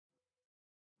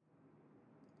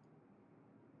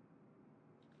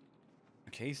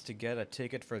Case to get a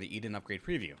ticket for the Eden upgrade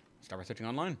preview. Start by searching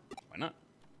online. Why not?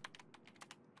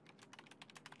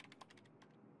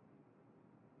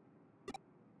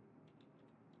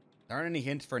 There aren't any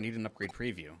hints for an Eden upgrade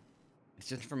preview. It's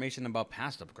just information about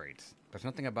past upgrades. There's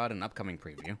nothing about an upcoming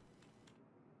preview.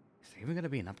 Is there even going to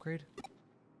be an upgrade? I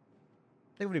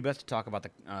think it would be best to talk about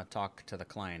talk to the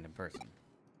client in person.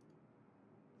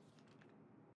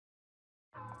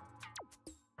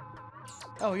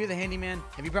 Oh, you're the handyman?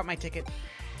 Have you brought my ticket?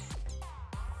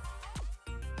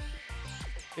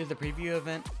 Is the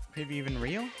preview even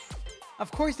real?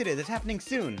 Of course it is. It's happening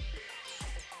soon.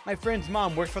 My friend's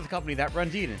mom works for the company that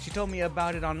runs Eden. She told me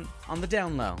about it on the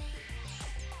down low.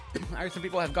 I heard some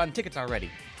people have gotten tickets already.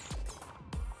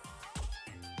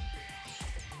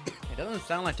 It doesn't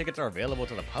sound like tickets are available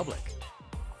to the public.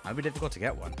 Might be difficult to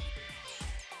get one.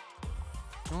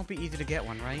 It won't be easy to get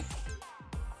one, right?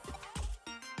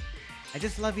 I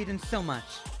just love Eden so much.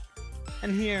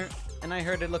 And I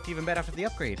heard it looked even better after the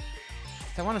upgrade.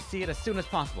 So I want to see it as soon as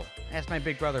possible. I asked my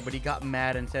big brother, but he got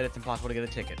mad and said it's impossible to get a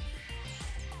ticket.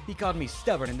 He called me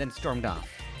stubborn and then stormed off.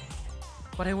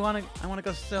 But I want to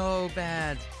go so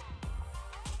bad.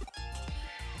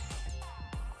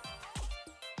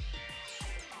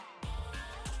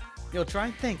 You'll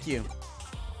try? Thank you.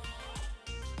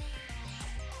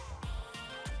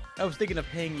 I was thinking of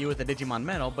paying you with a Digimon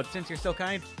medal, but since you're so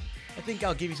kind, I think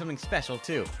I'll give you something special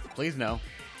too. Please no.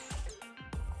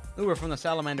 Uber from the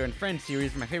Salamander and Friends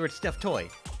series is my favorite stuffed toy.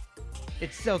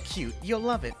 It's so cute. You'll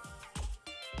love it.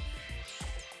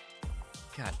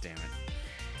 God damn it.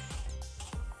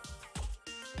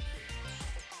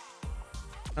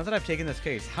 Now that I've taken this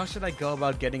case, how should I go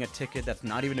about getting a ticket that's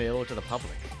not even available to the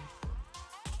public?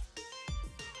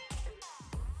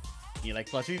 You like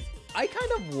plushies? I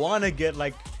kind of want to get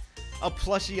like a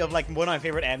plushie of like one of my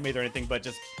favorite animes or anything, but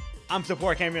just I'm so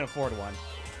poor I can't even afford one.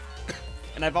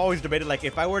 And I've always debated like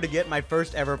if I were to get my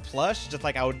first ever plush, just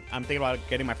like I'm thinking about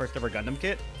getting my first ever Gundam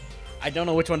kit, I don't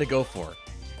know which one to go for.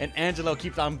 And Angelo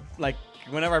keeps on like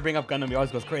whenever I bring up Gundam, he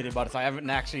always goes crazy about it, so I haven't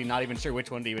actually not even sure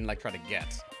which one to even like try to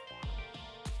get.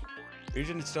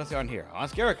 Region is still on here.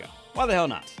 Ask Erika. Why the hell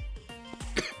not?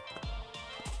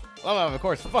 Well, of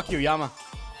course. Fuck you, Yama.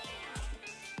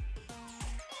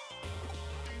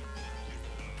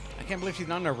 I can't believe she's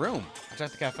not in her room. I'll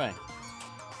check the cafe.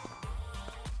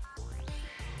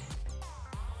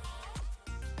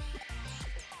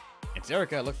 It's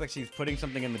Erika. It looks like she's putting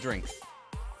something in the drinks.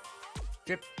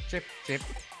 Drip, drip, drip.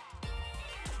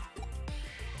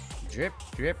 Drip,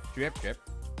 drip, drip, drip.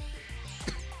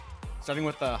 Starting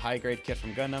with the high-grade kit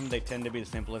from Gundam, they tend to be the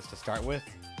simplest to start with.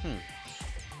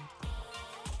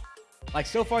 Like,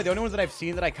 so far, the only ones that I've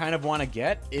seen that I kind of want to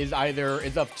get is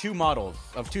of two models,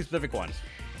 of two specific ones.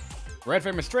 Red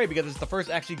Famous Stray, because it's the first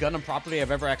actually Gundam property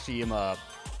I've ever actually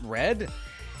read.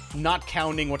 Not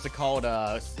counting, what's it called,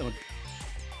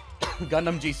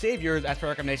 Gundam G Saviors, as per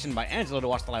recommendation by Angelo to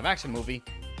watch the live-action movie.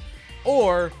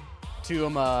 Or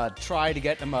to try to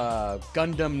get them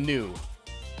Gundam New.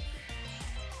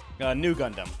 New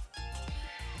Gundam.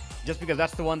 Just because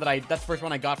that's the one that's the first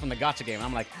one I got from the gacha game. And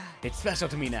I'm like, it's special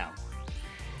to me now.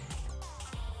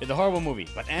 It's a horrible movie,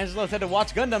 but Angelo said to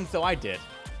watch Gundam, so I did.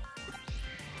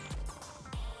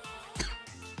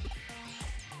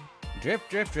 Drip,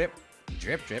 drip, drip.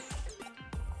 Drip, drip.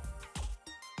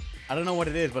 I don't know what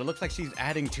it is, but it looks like she's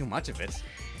adding too much of it.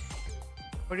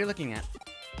 What are you looking at?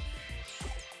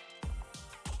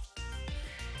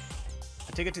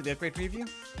 A ticket to the upgrade preview?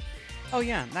 Oh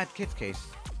yeah, that kid's case.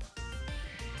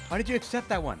 Why did you accept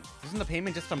that one? Isn't the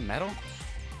payment just a medal?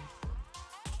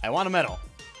 I want a medal.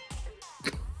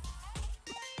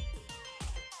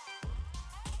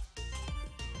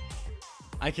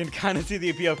 I can kind of see the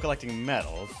appeal of collecting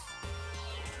medals.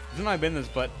 I don't know I've been this,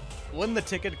 but wouldn't the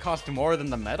ticket cost more than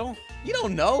the medal? You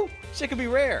don't know. Shit could be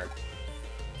rare.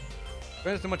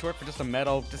 Spending so much work for just a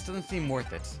medal just doesn't seem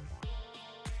worth it.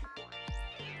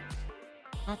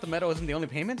 Not the medal isn't the only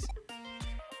payment?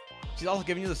 She's also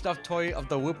giving you the stuffed toy of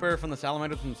the Whooper from the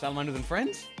Salamanders and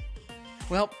Friends?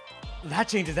 Well, that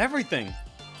changes everything.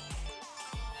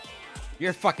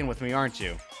 You're fucking with me, aren't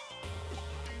you?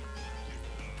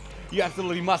 You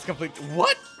absolutely must complete...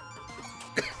 What?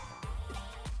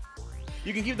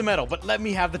 You can keep the medal, but let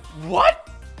me have the... What?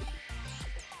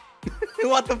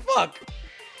 What the fuck?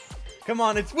 Come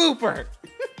on, it's Whooper!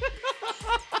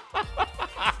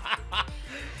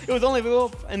 It was only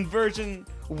available in version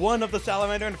 1 of the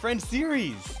Salamander and Friends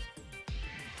series.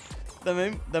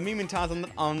 The Mimintas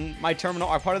on my terminal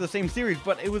are part of the same series,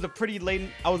 but I was pretty late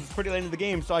in the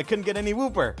game, so I couldn't get any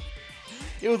Whooper.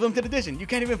 It was limited edition. You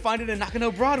can't even find it in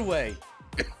Nakano Broadway.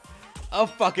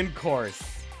 Of fucking course.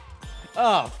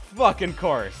 Oh, fucking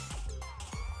course.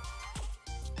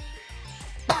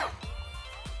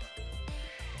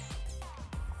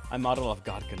 I model off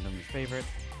God Gundam's favorite.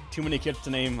 Too many kids to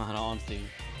name, on honesty.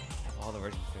 I have all the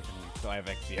versions of them, so I have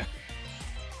Exia.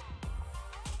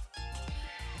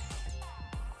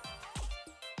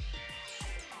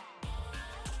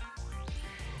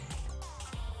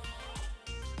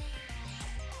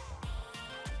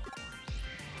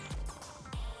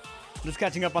 Just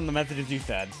catching up on the messages you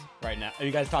said right now.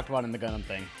 You guys talked about in the Gundam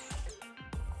thing.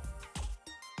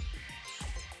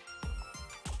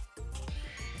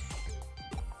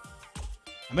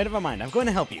 I made up my mind. I'm going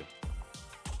to help you.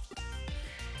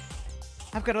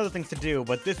 I've got other things to do,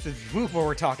 but this is Whoop what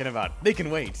we're talking about. They can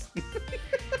wait.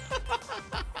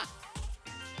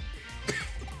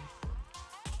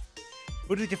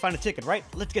 What did you find a ticket, right?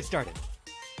 Let's get started.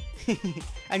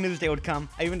 I knew this day would come.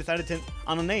 I even decided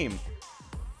on a name.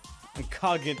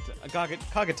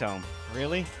 Cogatome.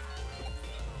 Really?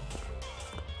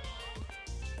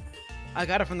 I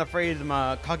got it from the phrase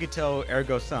cogito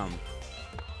ergo sum.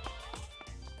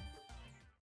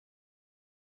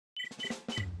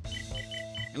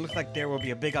 It looks like there will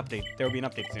be a big update. There will be an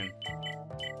update soon.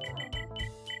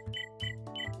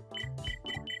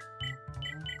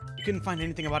 You couldn't find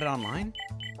anything about it online?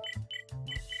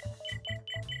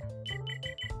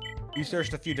 You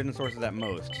searched a few different sources at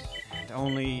most, and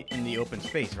only in the open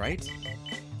space, right?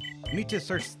 You need to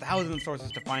search thousands of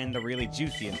sources to find the really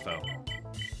juicy info.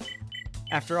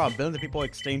 After all, billions of people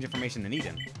exchange information in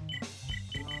Eden.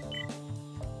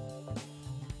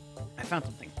 I found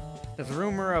something. There's a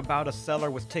rumor about a seller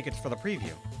with tickets for the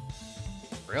preview.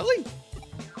 Really?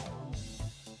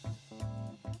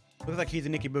 Looks like he's a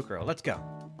Nikibukuro. Let's go.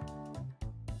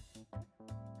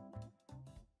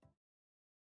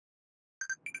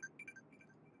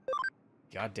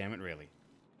 God damn it, really.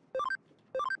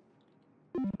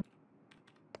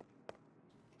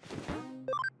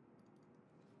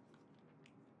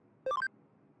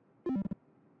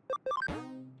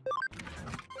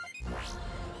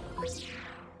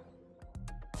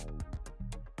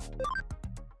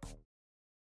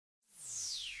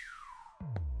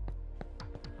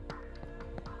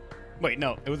 Wait,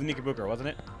 no, it was a Nikibukuro, wasn't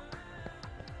it?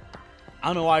 I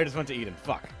don't know why I just went to Eden.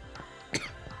 Fuck.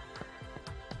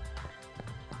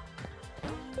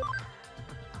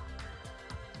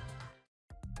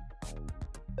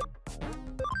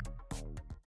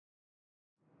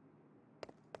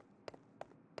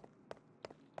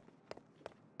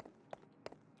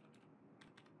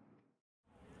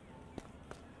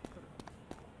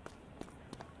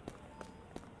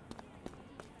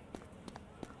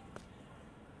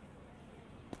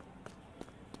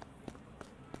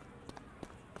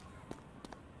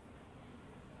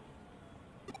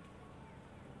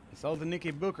 So the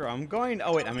Nikibukuro, I'm going...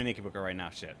 Oh wait, I'm in Nikibukuro right now,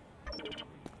 shit.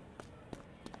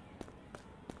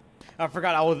 I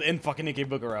forgot I was in fucking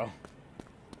Nikibukuro.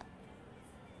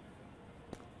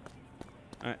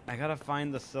 Alright, I gotta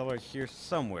find the seller here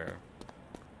somewhere.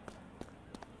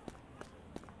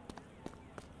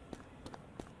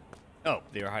 Oh,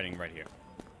 they were hiding right here.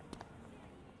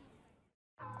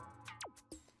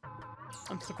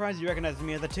 I'm surprised you recognize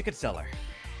me as the ticket seller.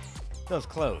 Those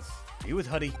clothes. Are you with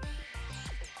Huddy?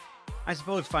 I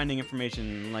suppose finding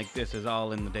information like this is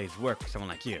all in the day's work for someone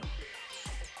like you.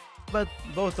 But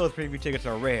both those preview tickets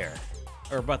are rare.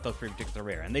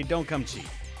 And they don't come cheap.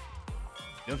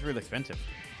 Those are really expensive.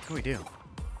 What can we do?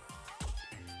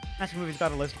 Ask him if he's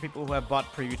got a list of people who have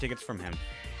bought preview tickets from him.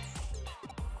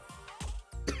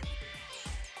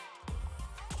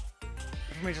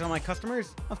 Information on my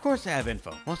customers? Of course I have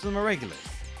info. Most of them are regulars.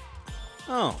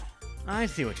 Oh, I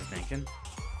see what you're thinking.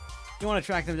 You want to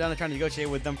track them down and try to negotiate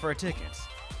with them for a ticket.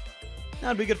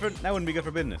 That wouldn't be good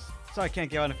for business, so I can't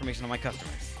give out information on my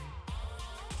customers.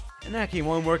 And hacking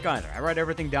won't work either. I write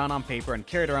everything down on paper and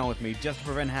carry it around with me just to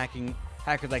prevent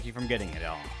hackers like you from getting it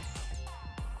all.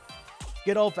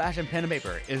 Good old-fashioned pen and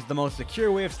paper is the most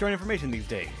secure way of storing information these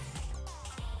days.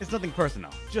 It's nothing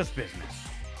personal, just business.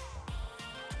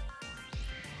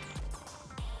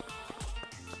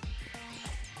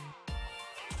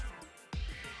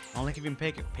 Only keeping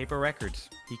paper records.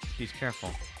 He's careful.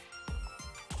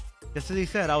 Just as he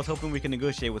said, I was hoping we could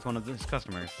negotiate with one of his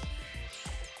customers.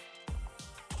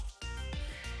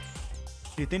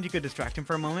 Do you think you could distract him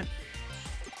for a moment?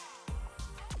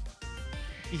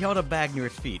 He held a bag near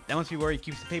his feet. That must be where he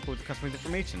keeps the paper with the customer's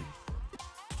information.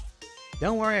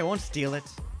 Don't worry, I won't steal it.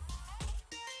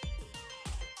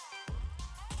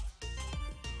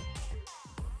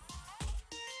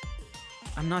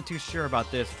 I'm not too sure about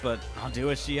this, but I'll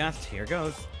do as she asked. Here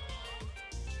goes.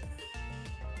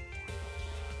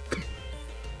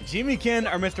 Jimmy Ken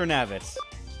or Mr. Navitz?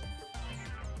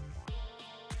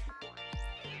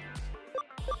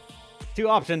 Two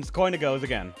options, coin to goes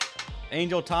again.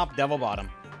 Angel top, devil bottom.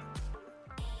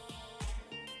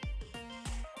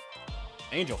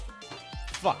 Angel.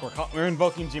 Fuck, we're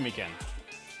invoking Jimmy Ken.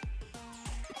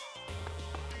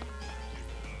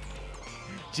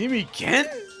 Jimmy Ken?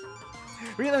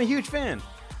 Really, I'm a huge fan.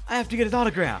 I have to get his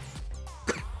autograph.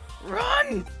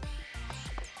 Run!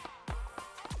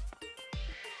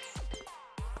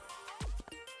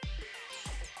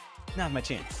 Now's my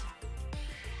chance.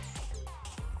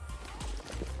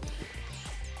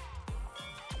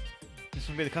 This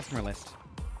will be the customer list.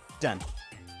 Done.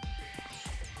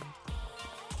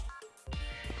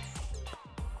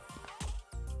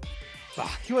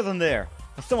 Ah, he wasn't there.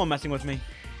 Was someone messing with me?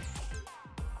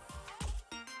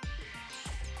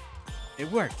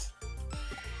 It worked.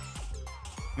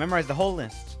 Memorized the whole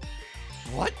list.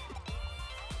 What?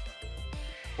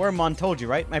 Wormmon told you,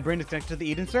 right? My brain is connected to the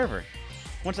Eden server.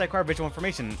 Once I acquire visual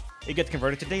information, it gets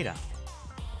converted to data.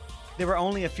 There were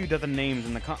only a few dozen names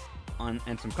in the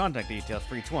and some contact details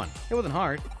for each one. It wasn't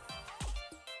hard.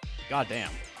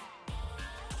 Goddamn.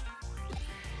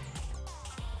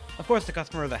 Of course, the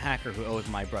customer is a hacker who owes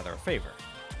my brother a favor.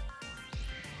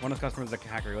 One of the customers is a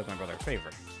hacker who owes my brother a favor.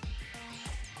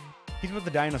 He's with the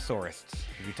dinosaurists.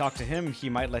 If you talk to him, he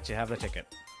might let you have the ticket.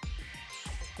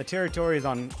 The territory is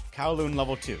on Kowloon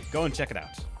level 2. Go and check it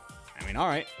out. I mean,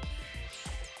 alright.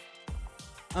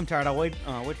 I'm tired. I'll wait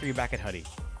for you back at Huddy.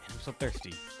 I'm so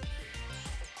thirsty.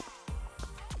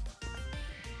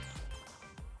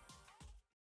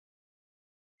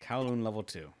 Kowloon level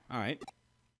 2. Alright.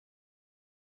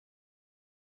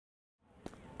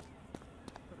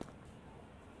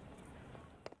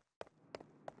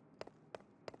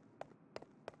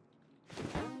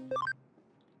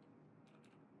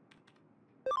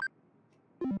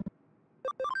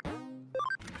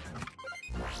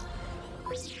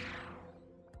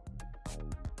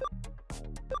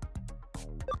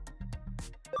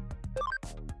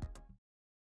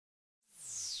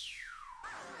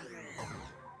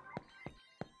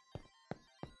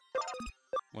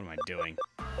 What am I doing?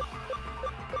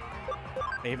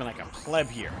 Behaving like a pleb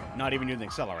here, not even using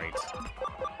accelerate.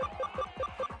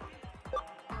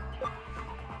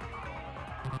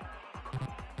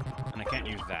 And I can't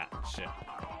use that. Shit.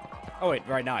 Oh wait,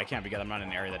 right now I can't because I'm not in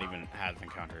an area that even has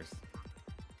encounters.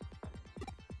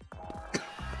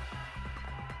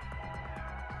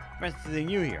 Nice seeing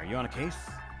you here. You on a case?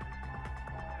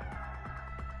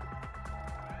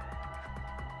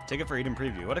 Ticket for Eden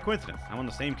Preview. What a coincidence. I'm on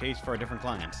the same case for a different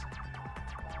client.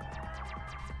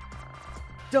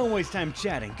 Don't waste time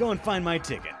chatting. Go and find my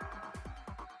ticket.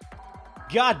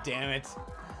 God damn it.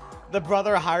 The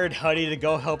brother hired Huddy to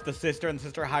go help the sister, and the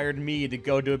sister hired me to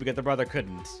go do it because the brother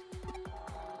couldn't.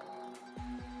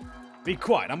 Be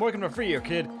quiet. I'm working for free here,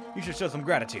 kid. You should show some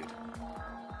gratitude.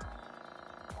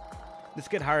 This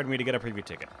kid hired me to get a preview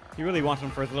ticket. He really wants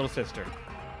one for his little sister.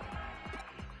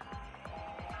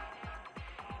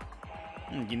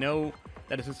 You know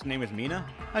that his sister's name is Mina?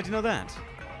 How'd you know that?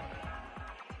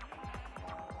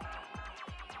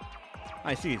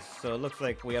 I see, so it looks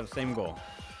like we have the same goal.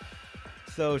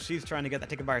 So she's trying to get that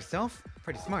ticket by herself?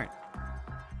 Pretty smart.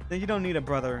 Then you don't need a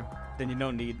brother, then you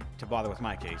don't need to bother with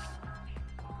my case.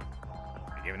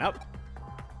 You giving up?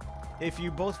 If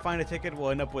you both find a ticket,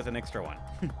 we'll end up with an extra one.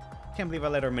 Can't believe I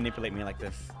let her manipulate me like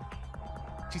this.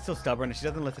 She's so stubborn and she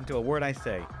doesn't listen to a word I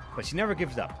say, but she never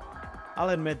gives up. I'll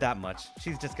admit that much.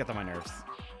 She's just gets on my nerves.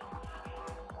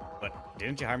 But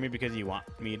didn't you hire me because you want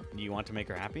to make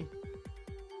her happy?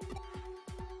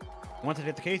 Once I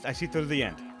get the case, I see through to the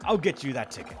end. I'll get you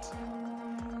that ticket.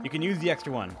 You can use the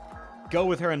extra one. Go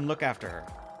with her and look after her.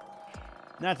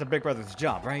 That's a big brother's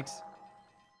job, right?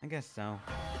 I guess so.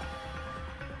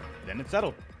 Then it's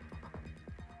settled.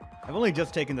 I've only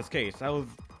just taken this case. I was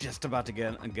just about to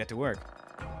get to work.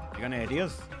 You got any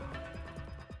ideas?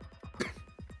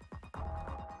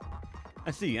 I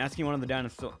see. Asking one of the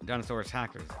dinosaurus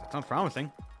hackers. That sounds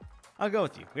promising. I'll go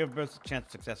with you. We have a best chance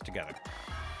of success together.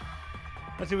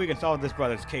 Let's see if we can solve this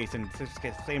brother's case and sister's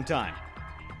case at the same time.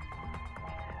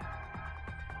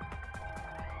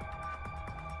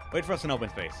 Wait for us in open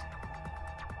space.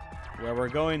 Where we're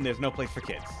going, there's no place for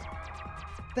kids.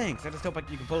 Thanks. I just hope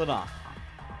you can pull it off.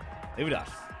 Leave it us.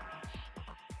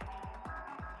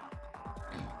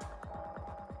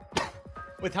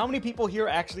 With how many people here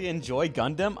actually enjoy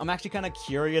Gundam, I'm actually kind of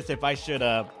curious if I should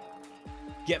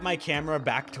get my camera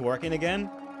back to working again,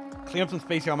 clean up some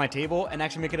space here on my table, and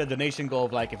actually make it a donation goal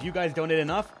of like, if you guys donate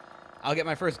enough, I'll get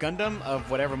my first Gundam of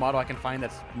whatever model I can find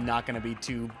that's not going to be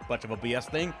too much of a BS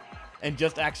thing. and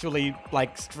just actually,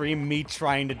 like, stream me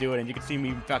trying to do it, and you can see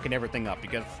me fucking everything up,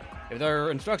 because if there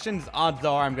are instructions, odds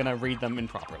are I'm gonna read them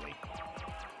improperly.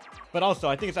 But also,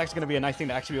 I think it's actually gonna be a nice thing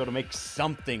to actually be able to make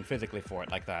something physically for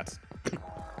it like that.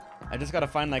 I just gotta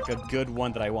find, like, a good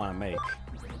one that I want to make.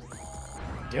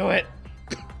 Do it!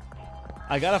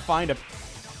 I gotta find a...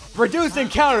 Reduce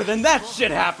encounter, then that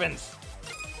shit happens!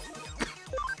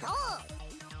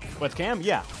 What's cam?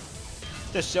 Yeah.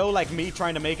 To show, like, me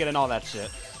trying to make it and all that shit.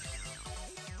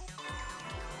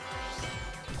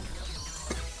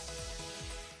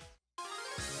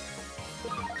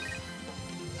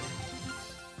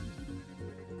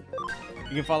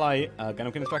 You can follow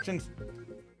Gundam instructions.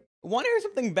 Want to hear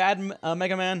something bad,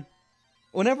 Mega Man?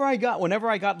 Whenever I got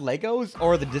Legos,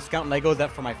 or the discount Legos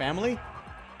that for my family,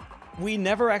 we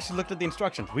never actually looked at the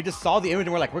instructions. We just saw the image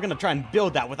and we're like, we're gonna try and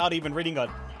build that without even reading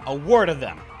a word of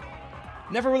them.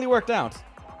 Never really worked out.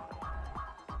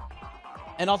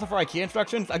 And also for IKEA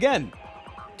instructions, again,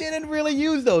 didn't really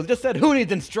use those. Just said, who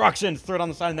needs instructions? Throw it on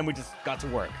the side, and then we just got to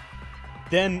work.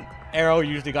 Then Arrow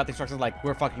usually got the instructions like,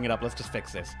 we're fucking it up, let's just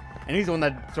fix this. And he's the one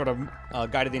that sort of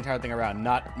guided the entire thing around,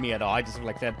 not me at all. I just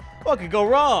like said, what could go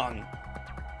wrong?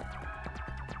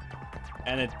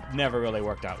 And it never really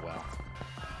worked out well.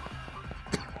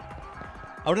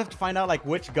 I would have to find out like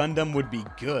which Gundam would be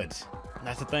good.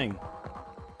 That's the thing.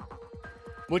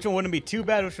 Which one wouldn't be too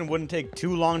bad, which one wouldn't take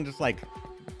too long, just like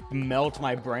melt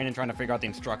my brain and trying to figure out the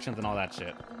instructions and all that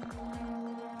shit.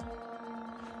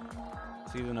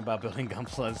 Season about building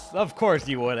Gunplas. Of course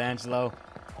you would, Angelo.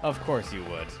 Of course you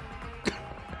would.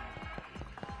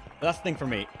 That's the thing for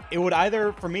me. It would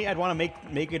either, for me, I'd want to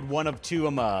make it one of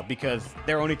two because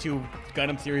there are only two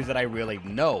Gundam series that I really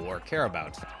know or care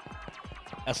about.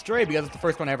 Astray, because it's the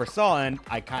first one I ever saw, and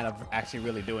I kind of actually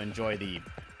really do enjoy the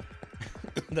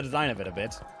the design of it a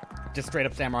bit. Just straight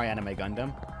up samurai anime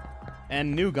Gundam.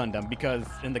 And New Gundam, because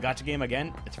in the gacha game,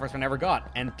 again, it's the first one I ever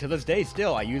got. And to this day,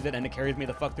 still, I use it and it carries me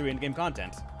the fuck through in-game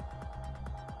content.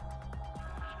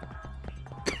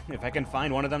 If I can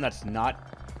find one of them that's not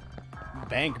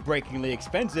bank-breakingly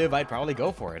expensive, I'd probably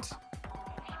go for it.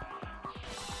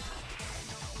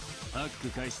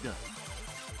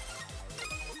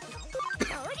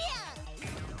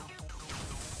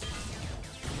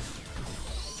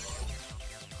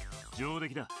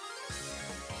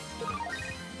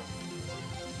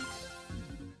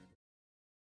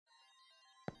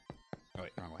 Oh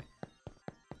wait, wrong way.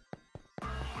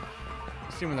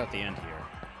 Assuming at the end here.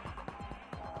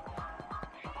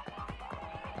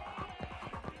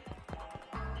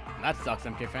 That sucks,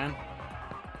 MK fan.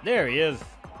 There he is.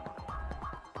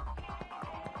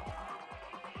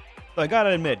 But I gotta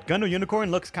admit, Gundam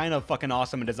Unicorn looks kind of fucking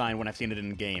awesome in design when I've seen it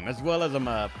in game, as well as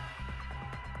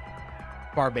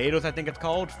Barbados, I think it's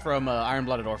called, from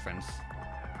Iron-Blooded Orphans.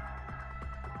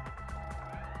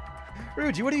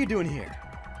 Ryuji, what are you doing here?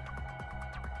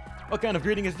 What kind of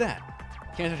greeting is that?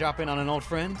 Can't I drop in on an old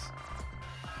friend?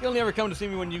 You only ever come to see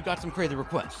me when you've got some crazy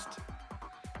request.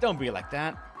 Don't be like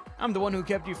that. I'm the one who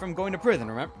kept you from going to prison,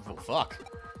 remember? Oh, fuck.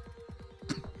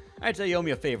 I'd say you owe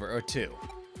me a favor or two.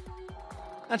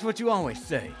 That's what you always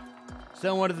say.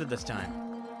 So what is it this time?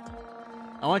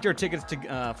 I want your tickets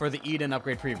to for the Eden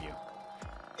upgrade preview.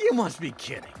 You must be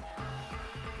kidding.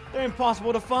 They're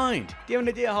impossible to find. Do you have an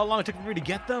idea how long it took for me to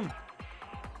get them?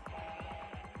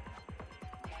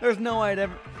 There's no way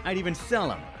I'd even sell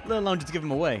them, let alone just give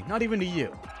them away. Not even to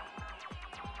you.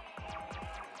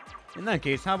 In that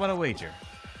case, how about a wager?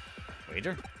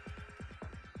 Wager?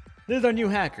 This is our new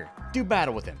hacker. Do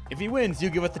battle with him. If he wins, you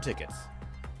give us the tickets.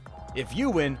 If you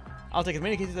win, I'll take as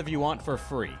many cases as you want for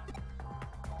free.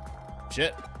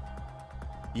 Shit.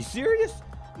 You serious?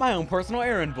 My own personal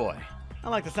errand boy. I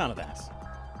like the sound of that.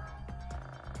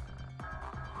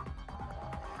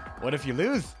 What if you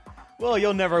lose? Well,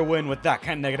 you'll never win with that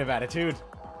kind of negative attitude.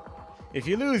 If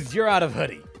you lose, you're out of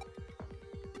hoodie.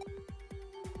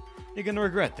 You're gonna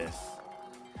regret this.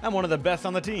 I'm one of the best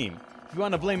on the team. If you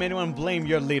want to blame anyone, blame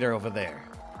your leader over there.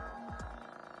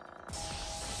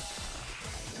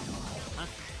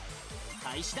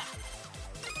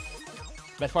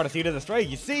 Best part of Seed is Astray.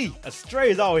 You see,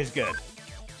 Astray is always good.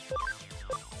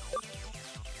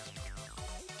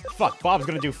 Fuck, Bob's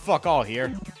gonna do fuck all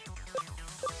here.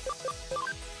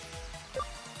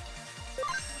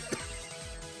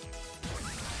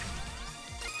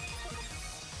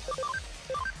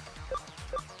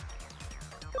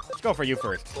 Let's go for you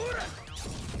first.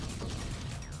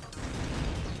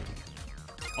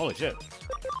 Holy shit.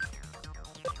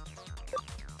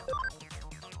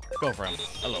 Go for him.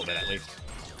 A little bit, at least.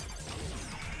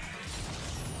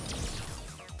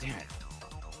 Damn it.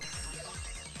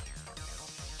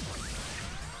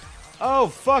 Oh,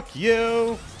 fuck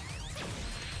you!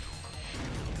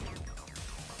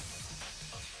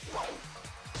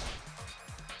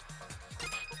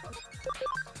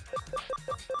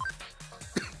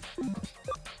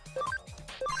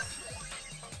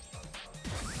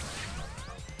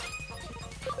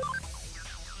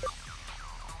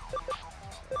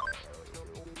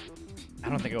 I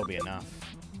don't think it will be enough.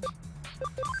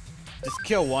 Just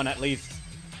kill one at least.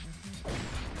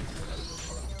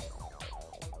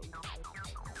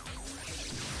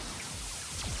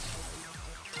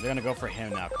 They're gonna go for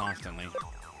him now constantly.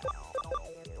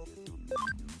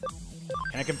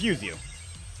 Can I confuse you?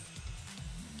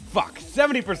 Fuck,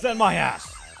 70% my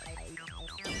ass!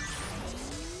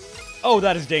 Oh,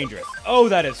 that is dangerous. Oh,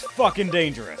 that is fucking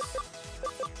dangerous.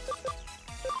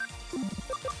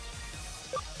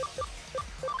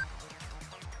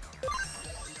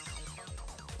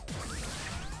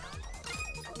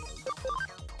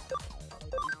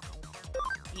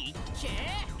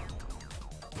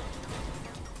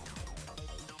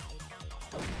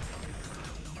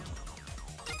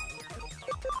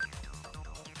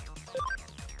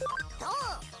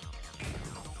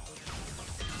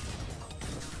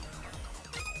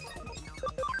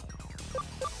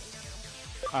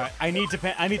 Alright, I need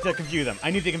to confuse them. I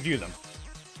need to confuse them.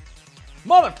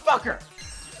 Motherfucker!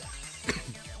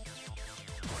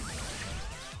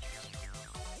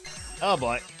 Oh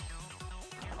boy.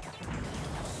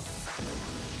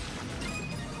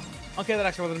 Okay, that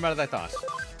actually wasn't as bad as I thought.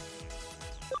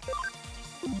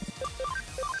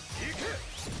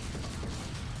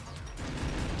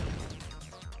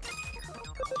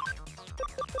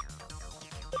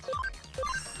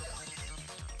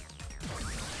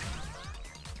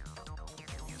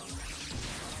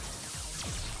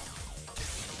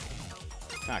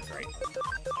 Not great.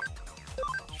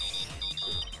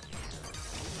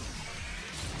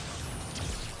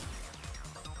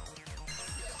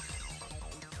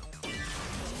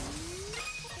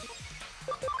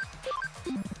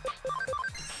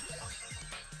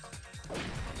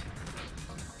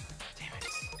 Damn it.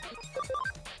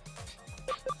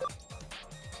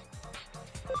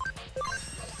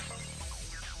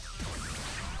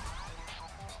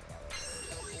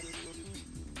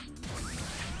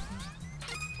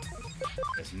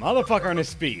 This motherfucker on his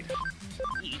speed.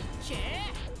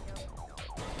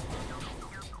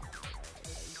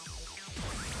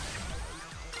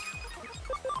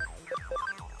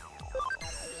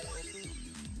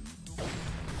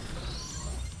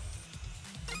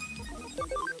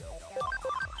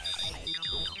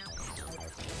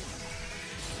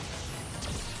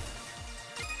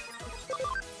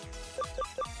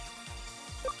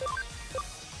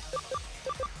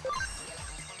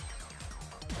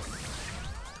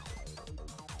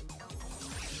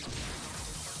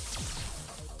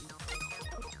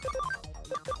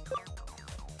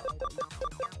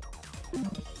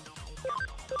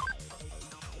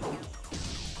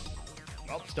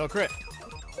 Oh, still crit.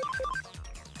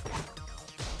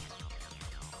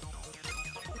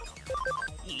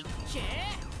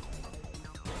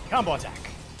 Combo attack.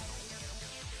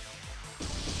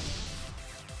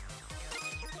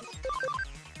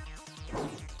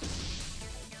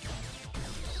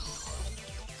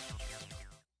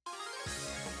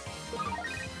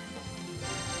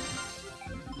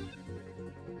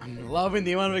 I'm loving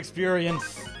the amount of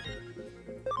experience.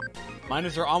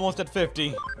 Miners are almost at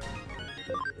 50.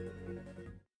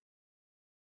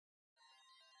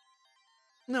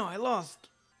 No, I lost.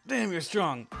 Damn, you're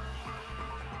strong.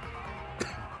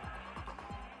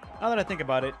 Now that I think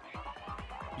about it,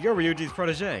 you're Ryuji's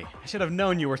protege. I should have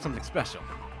known you were something special.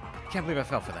 Can't believe I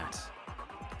fell for that.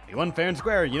 You won fair and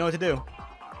square, you know what to do.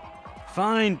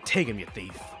 Fine, take him, you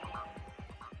thief.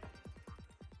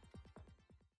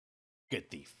 Good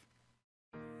thief.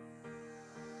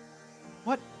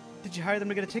 What? Did you hire them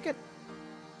to get a ticket?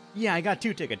 Yeah, I got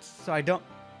 2 tickets, so I don't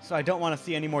want to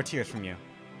see any more tears from you.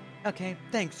 Okay,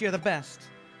 thanks, you're the best.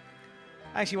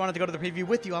 I actually wanted to go to the preview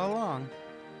with you all along.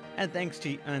 And thanks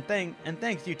to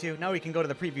thanks you two. Now we can go to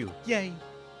the preview. Yay!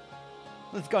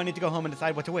 Let's go. I need to go home and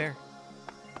decide what to wear.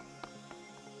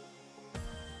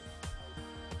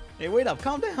 Hey, wait up!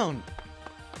 Calm down.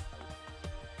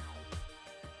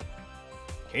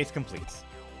 Case complete.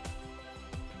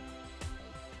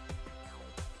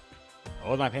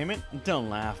 What was my payment? Don't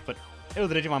laugh, but it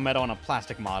was a Digimon medal on a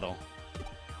plastic model.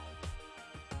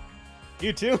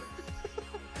 You too?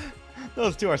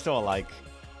 Those two are so alike.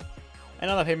 I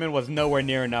know that payment was nowhere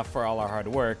near enough for all our hard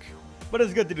work, but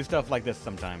it's good to do stuff like this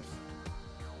sometimes.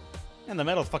 And the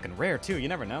medal's fucking rare too, you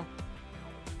never know.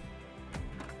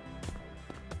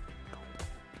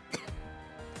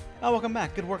 Oh, welcome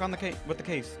back. Good work on with the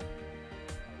case.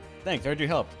 Thanks, I heard you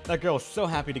helped. That girl was so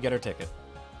happy to get her ticket.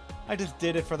 I just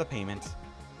did it for the payment.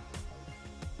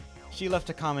 She left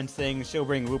a comment saying she'll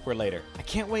bring Whooper later. I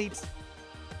can't wait.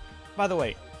 By the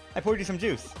way, I poured you some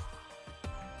juice.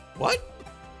 What?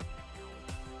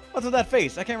 What's with that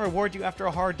face? I can't reward you after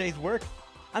a hard day's work.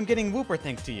 I'm getting Whooper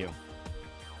thanks to you.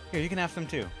 Here, you can have some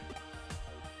too.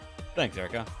 Thanks,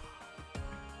 Erica.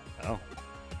 Oh.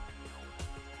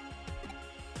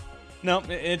 No,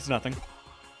 it's nothing.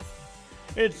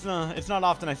 It's not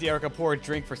often I see Erica pour a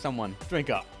drink for someone. Drink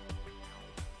up.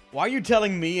 Why are you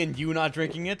telling me and you not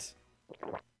drinking it?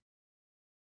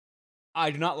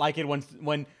 I do not like it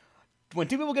when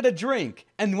two people get a drink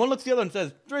and one looks at the other and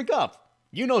says, drink up.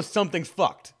 You know something's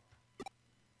fucked.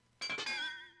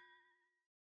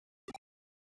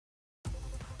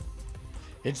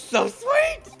 It's so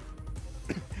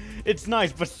sweet! It's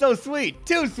nice, but so sweet.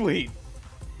 Too sweet.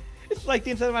 It's like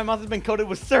the inside of my mouth has been coated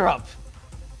with syrup.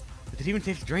 Did it even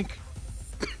taste the drink?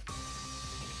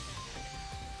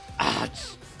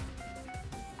 Ouch.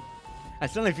 I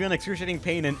suddenly feel an excruciating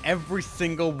pain in every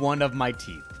single one of my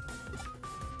teeth.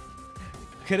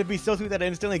 Could it be so sweet that it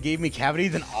instantly gave me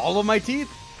cavities in all of my teeth?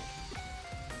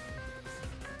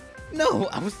 No,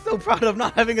 I was so proud of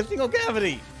not having a single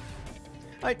cavity.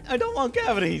 I don't want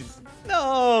cavities.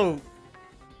 No.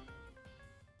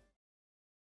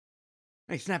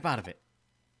 Hey, snap out of it.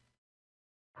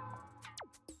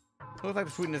 It looks like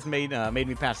the sweetness made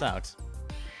me pass out.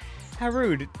 How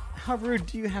rude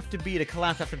do you have to be to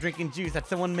collapse after drinking juice that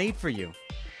someone made for you?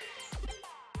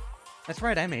 That's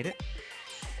right, I made it.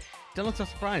 Don't look so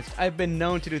surprised. I've been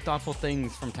known to do thoughtful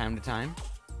things from time to time.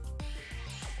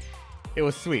 It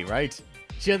was sweet, right?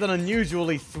 She has an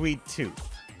unusually sweet tooth.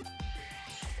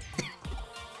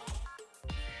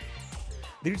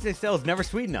 The juice they sell is never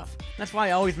sweet enough. That's why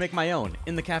I always make my own,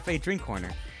 in the cafe drink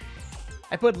corner.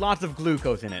 I put lots of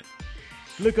glucose in it.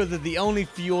 Glucose is the only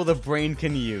fuel the brain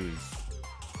can use.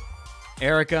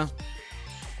 Erica,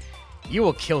 you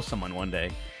will kill someone one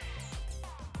day.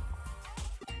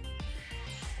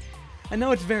 I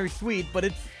know it's very sweet, but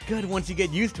it's good once you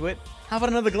get used to it. How about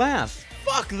another glass?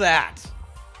 Fuck that!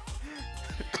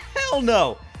 Hell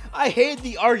no! I hate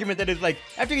the argument that it's like,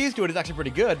 after you get used to it, it's actually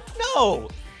pretty good. No!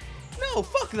 No,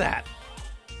 fuck that!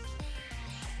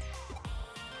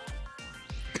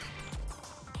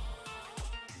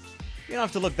 You don't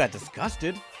have to look that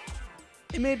disgusted.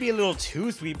 It may be a little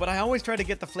too sweet, but I always try to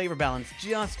get the flavor balance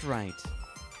just right.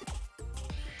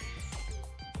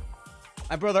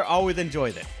 My brother always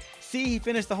enjoys it. See, he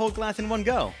finished the whole glass in one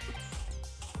go.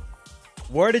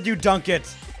 Where did you dunk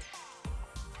it?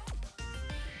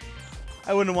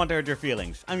 I wouldn't want to hurt your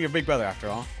feelings. I'm your big brother after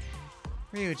all.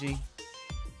 Ryuji.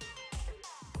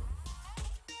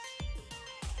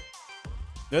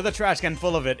 There's a trash can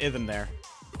full of it, isn't there?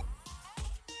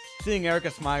 Seeing Erica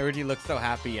smile, Ryuji looks so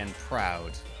happy and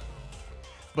proud.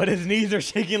 But his knees are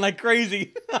shaking like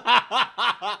crazy.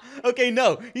 Okay,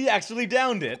 no, he actually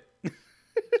downed it.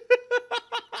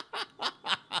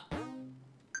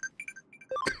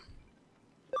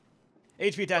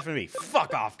 HP attachment B.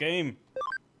 Fuck off, game.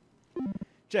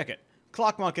 Check it.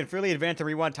 Clockmon can freely advance the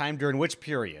rewind time during which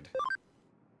period?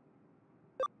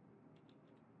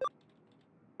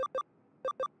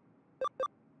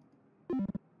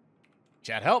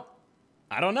 Chat, help.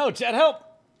 I don't know. Chat, help.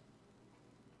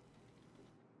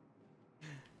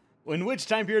 In which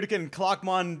time period can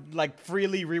Clockmon, like,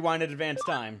 freely rewind at advanced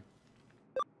time?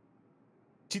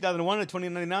 2001 to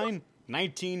 2099?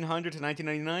 1900 to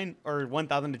 1999? Or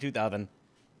 1000 to 2000?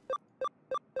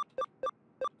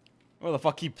 Where the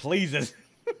fuck he pleases.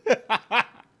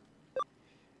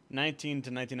 19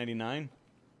 to 1999?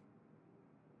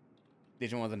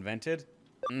 Digimon was invented?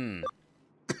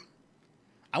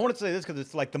 I want to say this because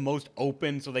it's like the most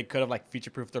open, so they could have like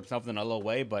future-proofed themselves in a little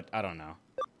way, but I don't know.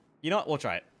 You know what? We'll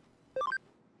try it.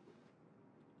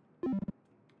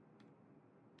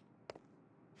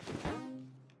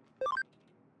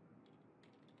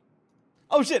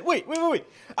 Oh shit, wait.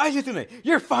 Aizutsume,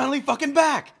 you're finally fucking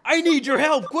back! I need your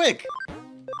help, quick!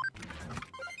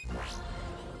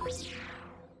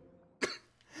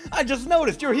 I just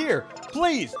noticed you're here!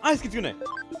 Please, Aizutsume!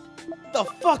 The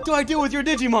fuck do I do with your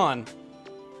Digimon?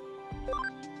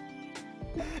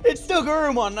 It's still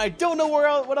Garurumon, and I don't know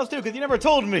what else to do because you never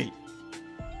told me!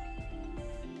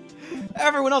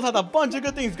 Everyone else has a bunch of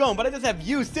good things going, but I just have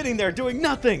you sitting there doing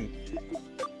nothing!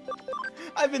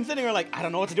 I've been sitting here like, I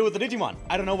don't know what to do with the Digimon.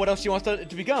 I don't know what else she wants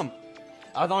to become.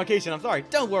 I was on vacation, I'm sorry.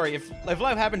 Don't worry, if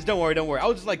life happens, don't worry. I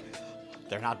was just like,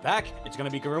 they're not back. It's gonna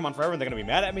be Garurumon forever, and they're gonna be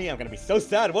mad at me. I'm gonna be so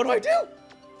sad. What do I do?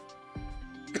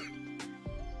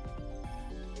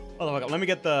 Hold on, let me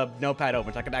get the notepad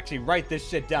open so I can actually write this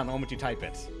shit down the moment you type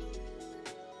it.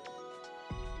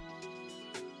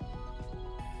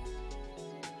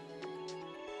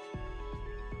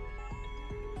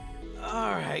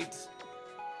 Alright.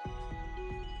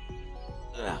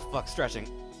 Fuck, stretching.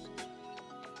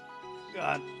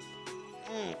 God.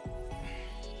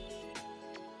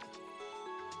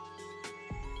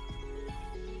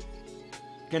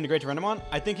 Can integrate to Renamon?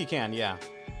 I think you can, yeah.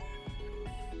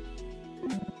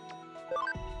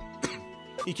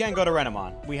 You can go to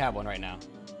Renamon. We have one right now.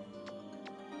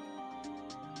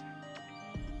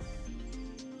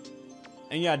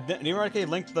 And yeah, New Arcade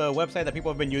linked the website that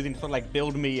people have been using to like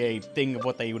build me a thing of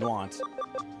what they would want.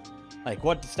 Like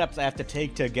what steps I have to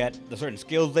take to get the certain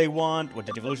skills they want, what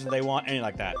evolutions they want, anything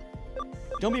like that.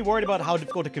 Don't be worried about how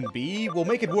difficult it can be. We'll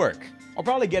make it work. I'll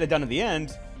probably get it done in the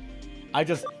end. I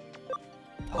just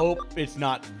hope it's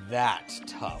not that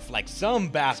tough. Like some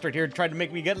bastard here tried to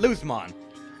make me get Loosemon.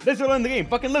 This will end the game.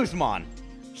 Fucking Loosemon.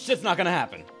 Shit's not gonna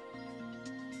happen.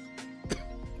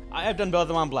 I have done both of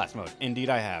them on Blast Mode. Indeed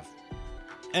I have.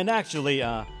 And actually,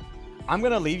 I'm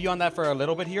gonna leave you on that for a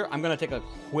little bit here. I'm gonna take a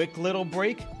quick little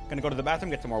break. Gonna go to the bathroom,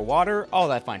 get some more water, all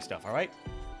that fine stuff, alright?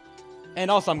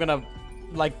 And also, I'm gonna,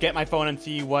 like, get my phone and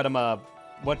see what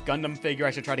Gundam figure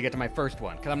I should try to get to my first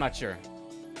one, because I'm not sure.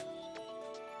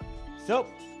 So,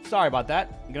 sorry about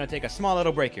that. I'm gonna take a small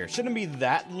little break here. Shouldn't be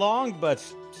that long, but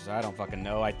I don't fucking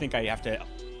know. I think I have to...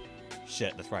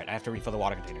 Shit, that's right. I have to refill the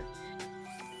water container.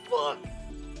 Fuck!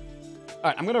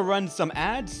 Alright, I'm gonna run some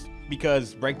ads,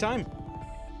 because break time.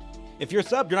 If you're a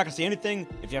sub, you're not going to see anything.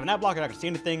 If you have an ad block, you're not going to see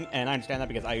anything. And I understand that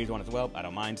because I use one as well. I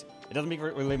don't mind. It doesn't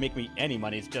really make me any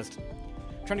money. It's just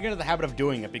trying to get into the habit of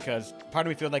doing it because part of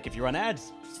me feels like if you run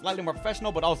ads, slightly more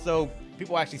professional, but also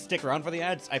people actually stick around for the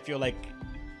ads. I feel like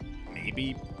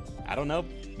maybe, I don't know,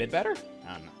 a bit better?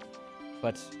 I don't know.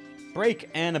 But break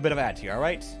and a bit of ads here, all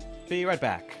right? Be right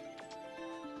back.